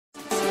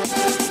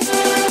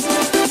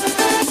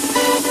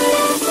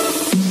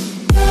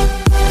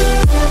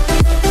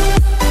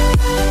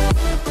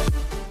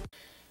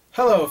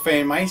Hello,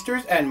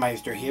 Fanmeisters and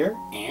Meister here.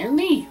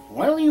 Andy,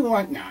 well you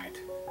want not.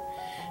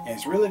 And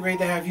it's really great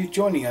to have you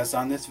joining us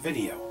on this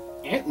video.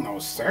 It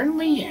most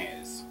certainly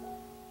is.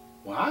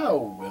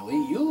 Wow,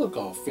 Willie, you look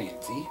all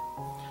fancy.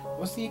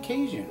 What's the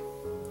occasion?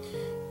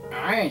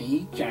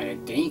 I got a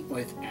date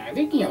with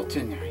Abigail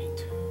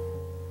tonight.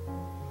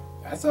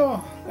 That's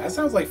all. That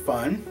sounds like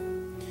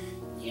fun.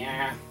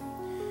 Yeah.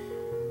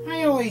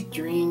 I always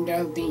dreamed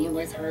of being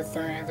with her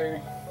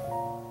father.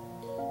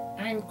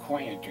 I'm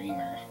quite a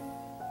dreamer.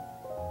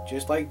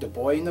 Just like the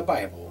boy in the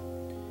Bible.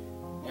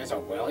 There's a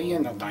Willie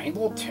in the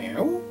Bible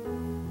too?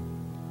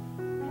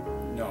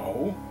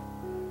 No.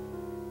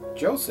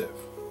 Joseph.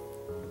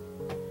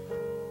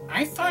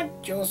 I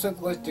thought Joseph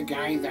was the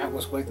guy that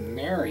was with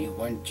Mary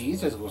when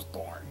Jesus was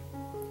born.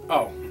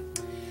 Oh,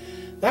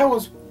 that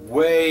was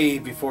way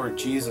before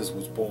Jesus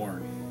was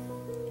born.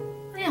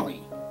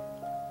 Really?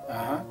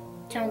 Uh-huh.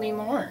 Tell me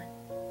more.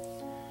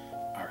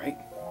 Alright.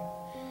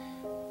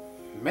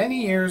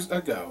 Many years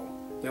ago,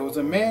 there was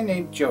a man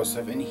named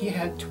Joseph and he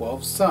had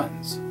 12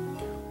 sons.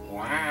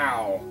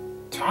 Wow.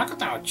 Talk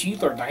about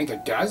cheaper like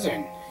a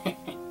dozen.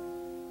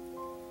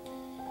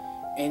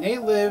 And they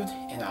lived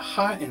in a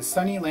hot and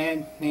sunny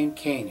land named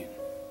Canaan.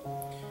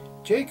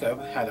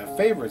 Jacob had a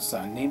favorite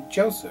son named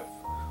Joseph,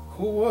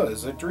 who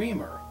was a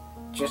dreamer.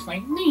 Just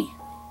like me.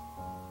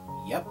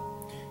 Yep.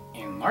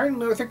 And Martin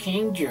Luther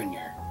King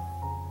Jr.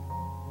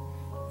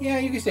 Yeah,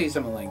 you could say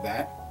something like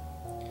that.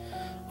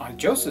 On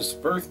Joseph's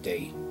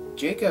birthday,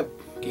 Jacob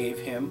gave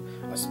him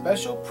a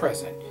special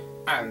present.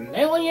 $1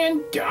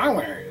 million.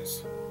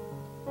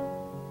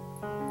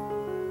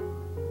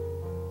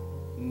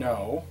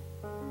 No.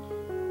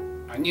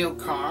 A new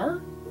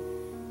car?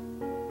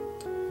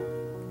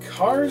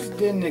 Cars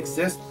didn't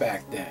exist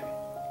back then.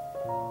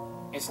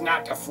 It's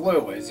not the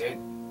flu, is it?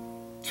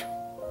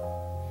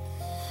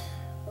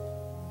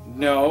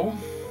 No.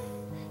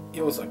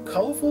 It was a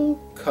colorful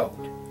coat.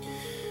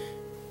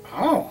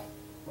 Oh.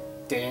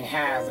 Did it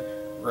have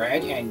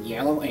red and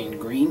yellow and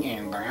green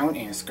and brown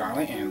and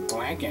scarlet and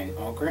black and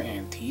ochre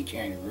and peach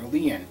and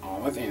ruby and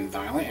olive and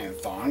violet and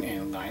fawn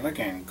and lilac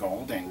and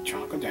gold and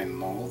chocolate and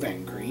mauve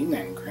and green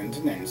and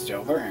crimson and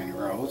silver and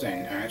rose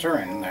and azure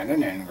and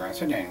leaden and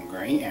russet and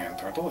gray and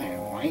purple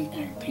and white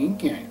and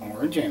pink and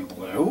orange and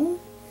blue?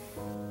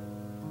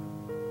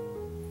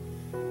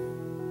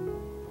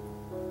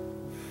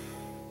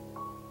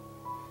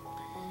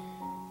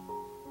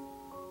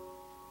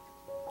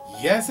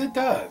 Yes, it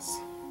does.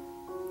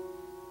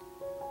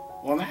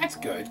 Well, that's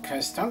good,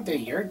 because someday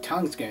your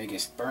tongue's gonna get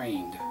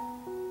sprained.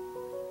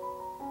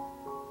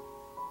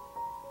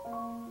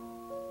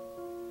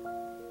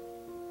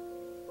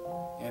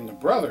 And the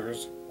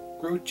brothers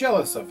grew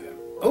jealous of him.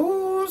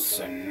 Ooh,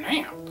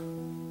 snap!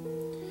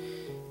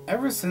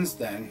 Ever since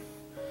then,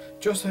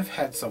 Joseph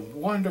had some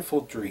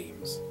wonderful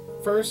dreams.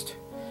 First,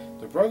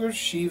 the brothers'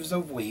 sheaves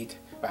of wheat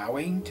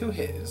bowing to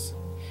his.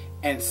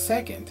 And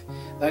second,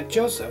 that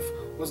Joseph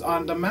was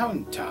on the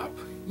mountaintop.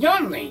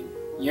 Yodeling!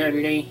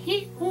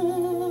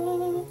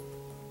 Yodeling-hee-hoo!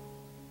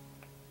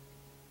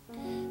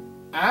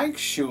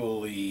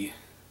 Actually,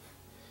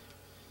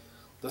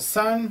 the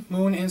sun,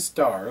 moon, and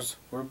stars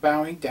were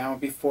bowing down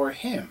before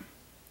him.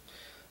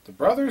 The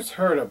brothers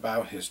heard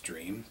about his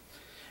dream,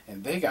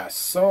 and they got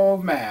so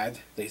mad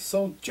they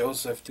sold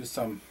Joseph to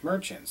some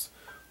merchants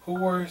who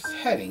were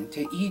heading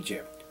to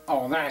Egypt.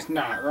 Oh, that's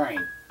not right.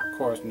 Of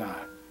course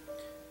not.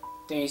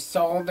 They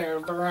sold their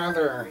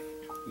brother.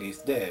 At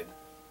least did.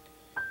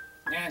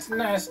 That's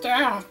messed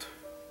out.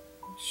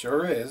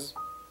 Sure is.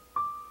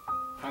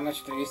 How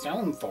much did they sell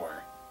him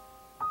for?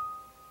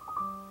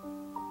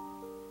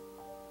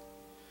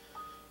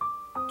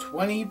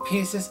 20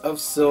 pieces of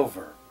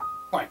silver.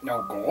 What,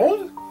 no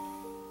gold?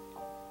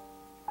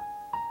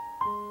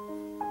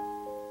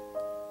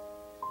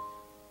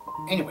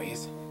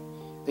 Anyways,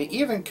 they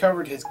even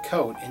covered his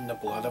coat in the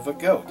blood of a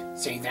goat.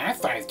 Say that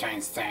 5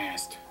 times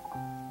fast.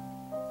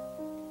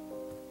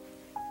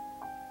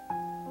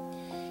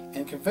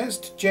 And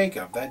convinced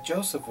Jacob that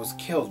Joseph was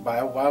killed by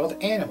a wild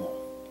animal.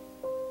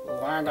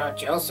 What about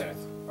Joseph?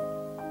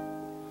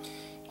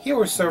 He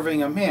was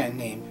serving a man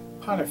named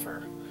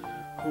Potiphar,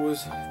 who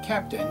was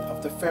captain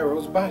of the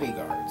Pharaoh's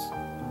bodyguards.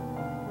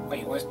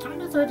 Wait, was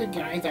Potiphar the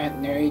guy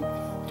that married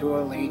to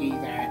a lady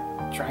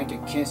that tried to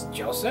kiss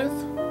Joseph?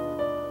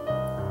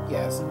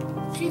 Yes.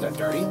 She's a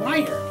dirty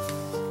liar.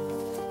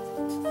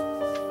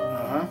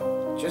 Uh-huh.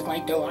 Just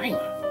like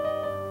Delilah.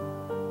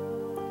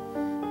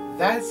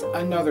 That's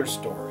another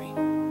story.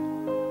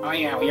 Oh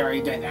yeah, we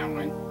already did that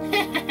one.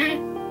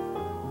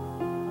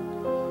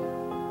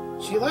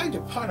 She lied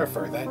to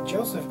Potiphar that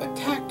Joseph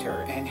attacked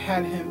her and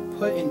had him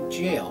put in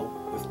jail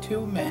with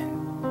 2 men.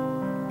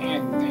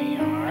 And they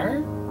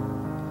are?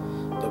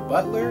 The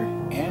butler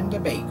and the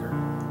baker.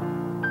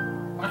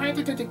 What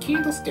happened to the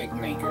candlestick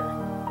maker?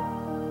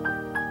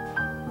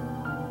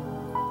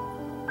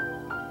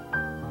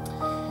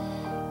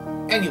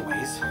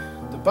 Anyways,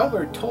 the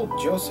butler told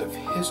Joseph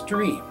his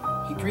dream.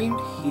 He dreamed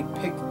he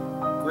picked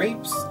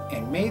grapes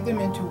and made them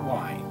into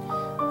wine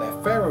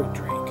that Pharaoh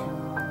drank.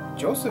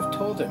 Joseph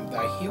told him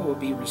that he will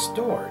be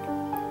restored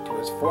to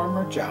his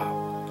former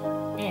job.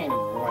 And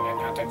what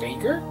about the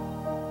baker?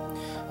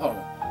 Oh,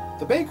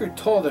 the baker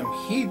told him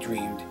he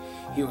dreamed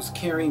he was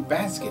carrying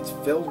baskets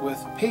filled with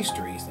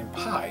pastries and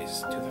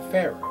pies to the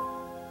Pharaoh,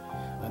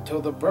 until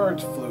the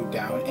birds flew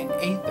down and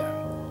ate them.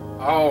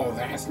 Oh,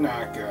 that's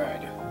not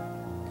good.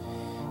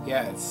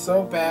 Yeah, it's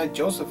so bad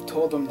Joseph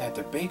told him that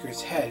the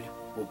baker's head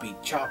will be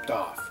chopped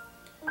off.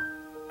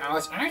 I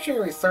was actually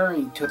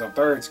referring to the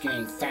birds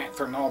getting fat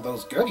from all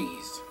those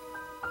goodies.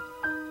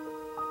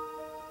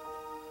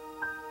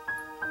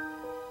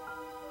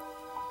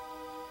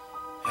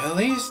 At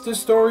least the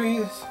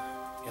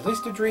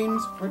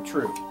dreams were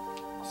true.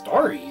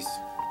 Stories?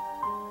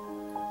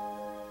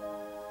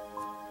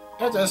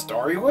 It's a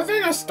story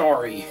within a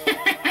story.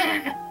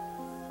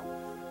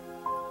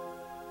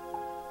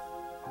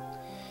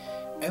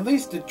 At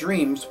least the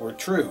dreams were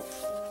true.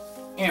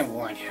 And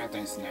what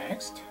happens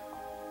next?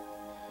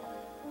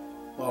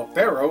 Well,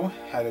 Pharaoh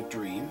had a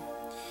dream.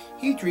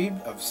 He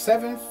dreamed of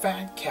 7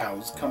 fat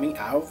cows coming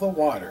out of the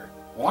water.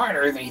 What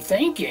are they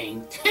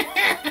thinking?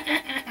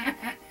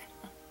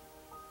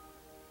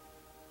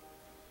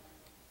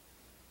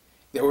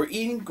 They were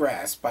eating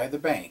grass by the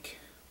bank.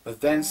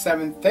 But then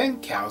 7 thin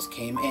cows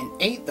came and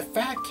ate the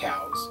fat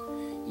cows.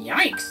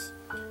 Yikes!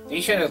 They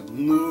should have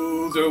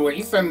moved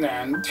away from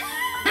them.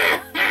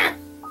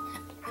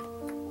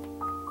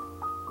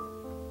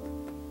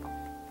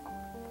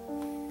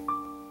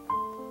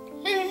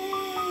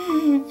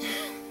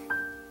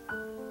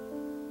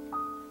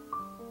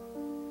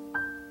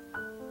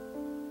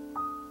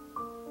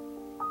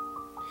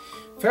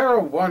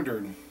 Pharaoh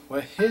wondered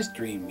what his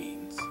dream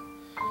means.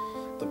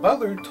 The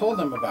butler told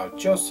him about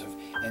Joseph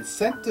and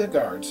sent the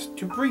guards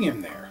to bring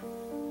him there.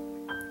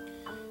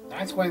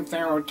 That's when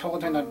Pharaoh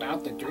told him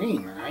about the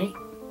dream, right?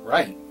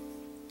 Right.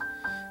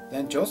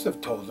 Then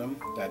Joseph told him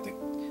that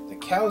the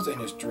cows in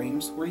his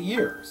dreams were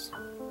years.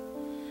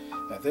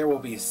 That there will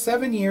be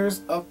 7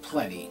 years of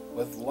plenty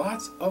with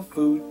lots of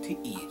food to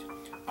eat.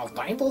 A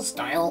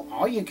Bible-style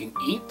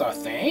all-you-can-eat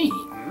buffet.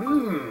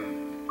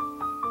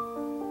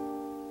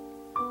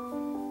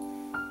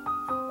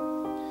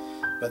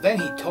 But then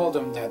he told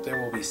him that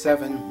there will be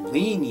 7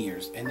 lean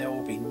years and there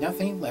will be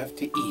nothing left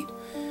to eat.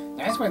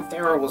 That's when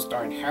Pharaoh will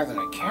start having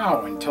a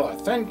cow until a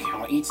thin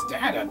cow eats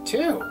that up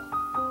too.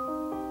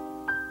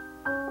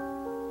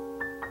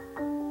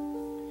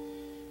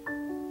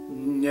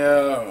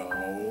 No.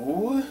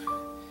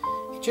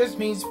 It just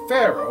means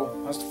Pharaoh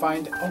must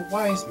find a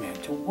wise man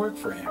to work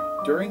for him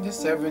during the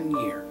 7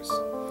 years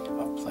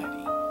of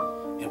plenty.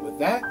 And with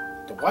that,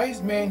 the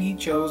wise man he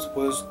chose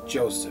was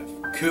Joseph.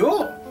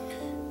 Cool!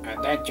 I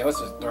bet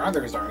Joseph's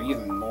brothers are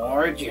even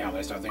more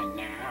jealous of him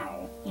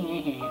now.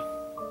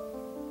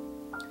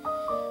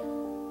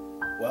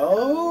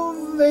 Well,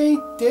 they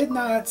did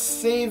not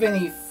save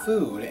any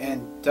food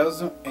and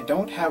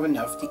don't have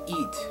enough to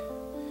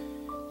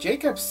eat.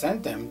 Jacob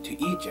sent them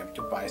to Egypt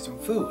to buy some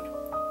food.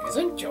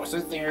 Isn't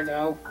Joseph there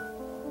though?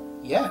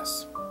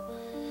 Yes.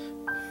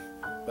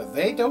 But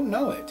they don't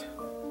know it.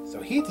 So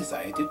he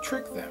decided to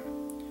trick them.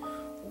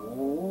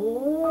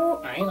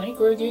 Oh, I like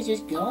where this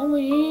is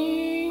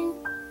going.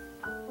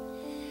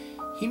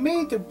 He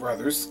made the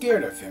brothers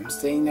scared of him,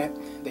 saying that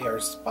they are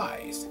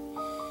spies.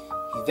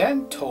 He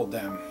then told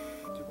them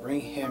to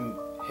bring him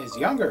his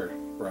younger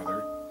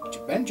brother,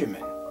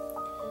 Benjamin.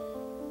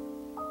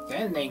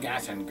 Then they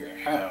got some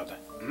grilled.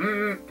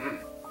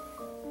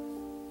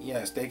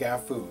 Yes, they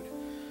got food.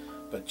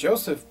 But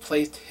Joseph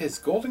placed his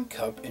golden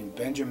cup in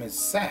Benjamin's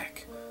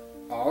sack.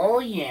 Oh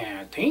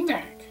yeah, take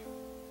that.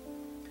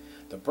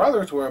 The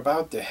brothers were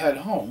about to head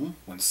home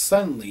when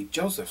suddenly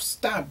Joseph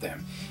stopped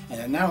them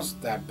and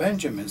announced that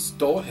Benjamin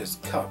stole his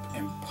cup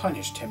and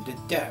punished him to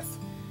death.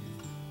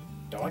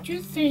 Don't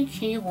you think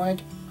he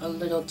went a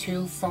little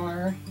too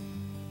far?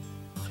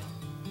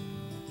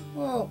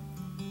 Well,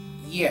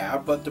 yeah,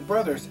 but the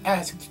brothers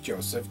asked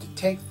Joseph to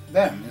take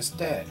them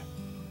instead.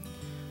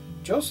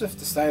 Joseph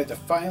decided to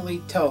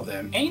finally tell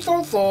them,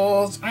 April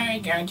Fools, I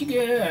got you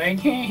good.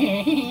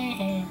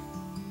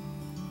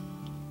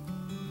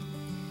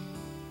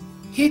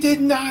 He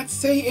did not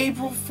say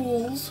April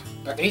Fools,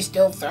 but they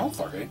still fell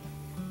for it.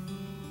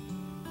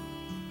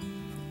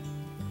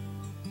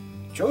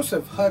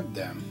 Joseph hugged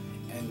them,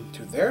 and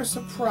to their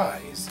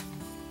surprise,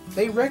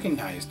 they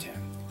recognized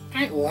him.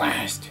 At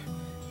last,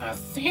 a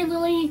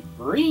family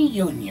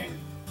reunion.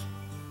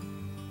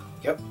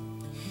 Yep.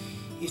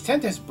 He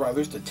sent his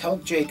brothers to tell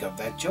Jacob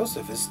that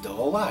Joseph is still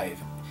alive,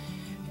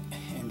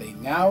 and they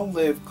now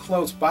live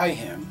close by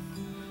him,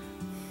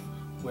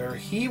 where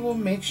he will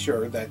make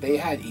sure that they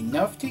had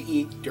enough to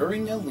eat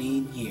during the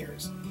lean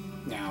years.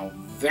 Now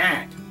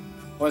that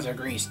was a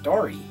great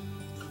story.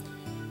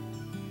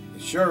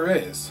 It sure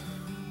is.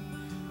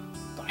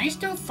 But I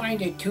still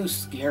find it too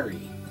scary.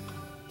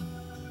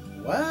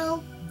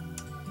 Well,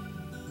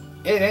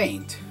 it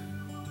ain't.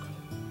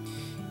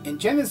 In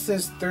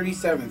Genesis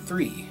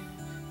 37:3,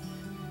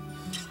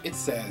 it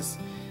says,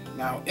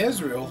 Now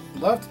Israel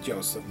loved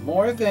Joseph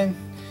more than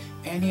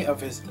any of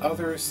his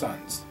other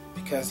sons,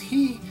 because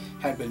he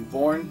had been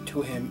born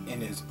to him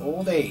in his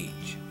old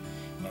age,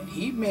 and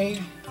he made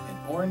an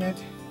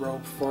ornate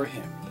robe for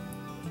him.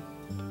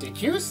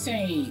 Did you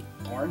say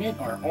ornate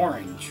or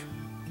orange?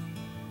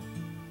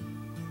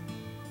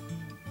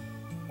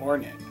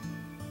 Ornate.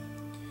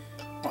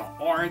 Well,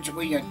 orange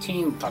will your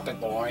team, Tucket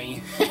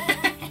boy.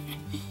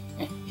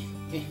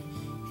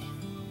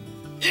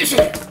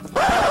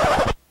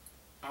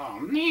 Oh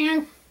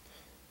man.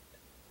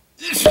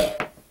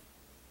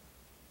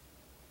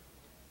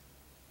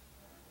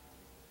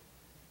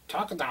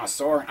 Talk about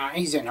sore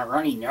eyes and a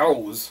runny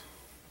nose.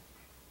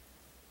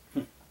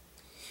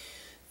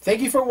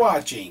 Thank you for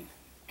watching.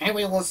 And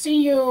we will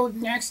see you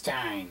next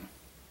time.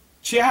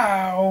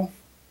 Ciao.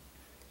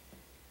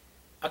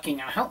 Okay,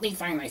 now help me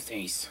find my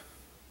face.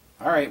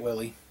 All right,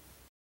 Willie.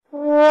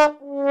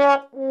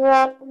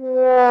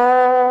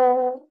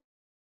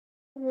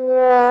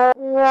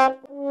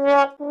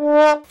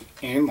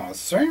 It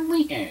most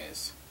certainly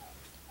is.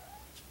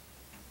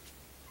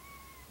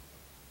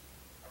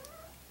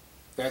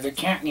 There's a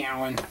cat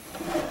meowing.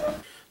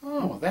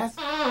 Oh, that's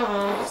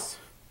nice.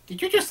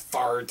 Did you just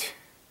fart?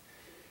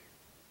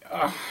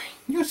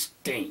 You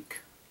stink.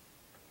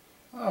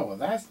 Oh, well,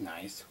 that's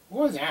nice.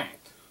 What was that?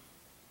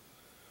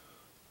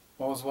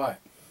 What was what?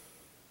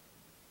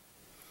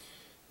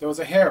 There was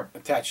a hair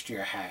attached to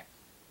your hat.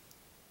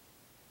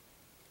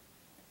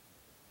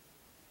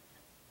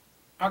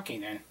 Okay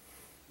then.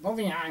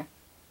 Moving on.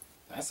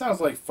 That sounds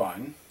like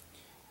fun.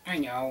 I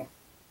know.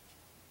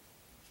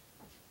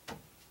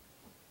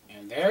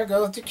 And there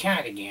goes the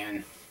cat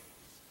again.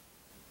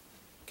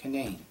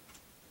 Canaan.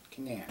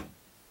 Canaan.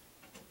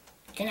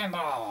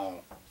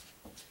 Cannonball.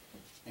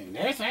 And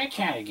there's that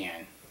cat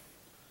again.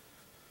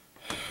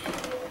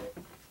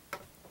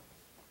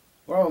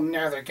 We'll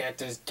never get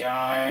this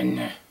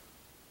done.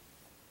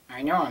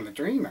 I know, I'm a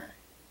dreamer.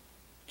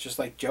 Just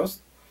like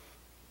Joseph.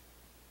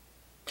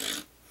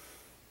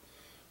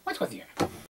 What's with you?